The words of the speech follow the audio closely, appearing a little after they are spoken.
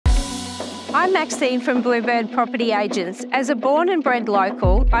I'm Maxine from Bluebird Property Agents. As a born and bred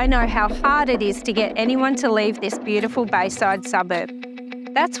local, I know how hard it is to get anyone to leave this beautiful bayside suburb.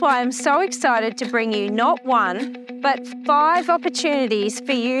 That's why I'm so excited to bring you not one, but 5 opportunities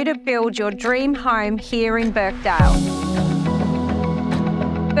for you to build your dream home here in Birkdale.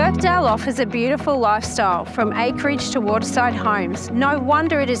 Birkdale offers a beautiful lifestyle, from acreage to waterside homes. No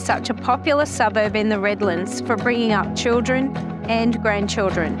wonder it is such a popular suburb in the Redlands for bringing up children and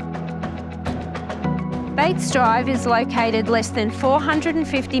grandchildren. Bates Drive is located less than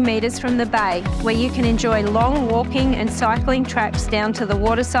 450 metres from the bay, where you can enjoy long walking and cycling tracks down to the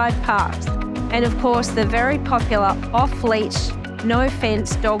waterside parks, and of course the very popular off-leash,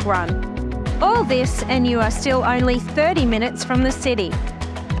 no-fence dog run. All this and you are still only 30 minutes from the city.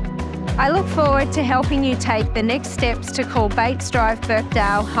 I look forward to helping you take the next steps to call Bates Drive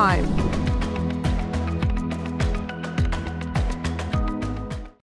Birkdale home.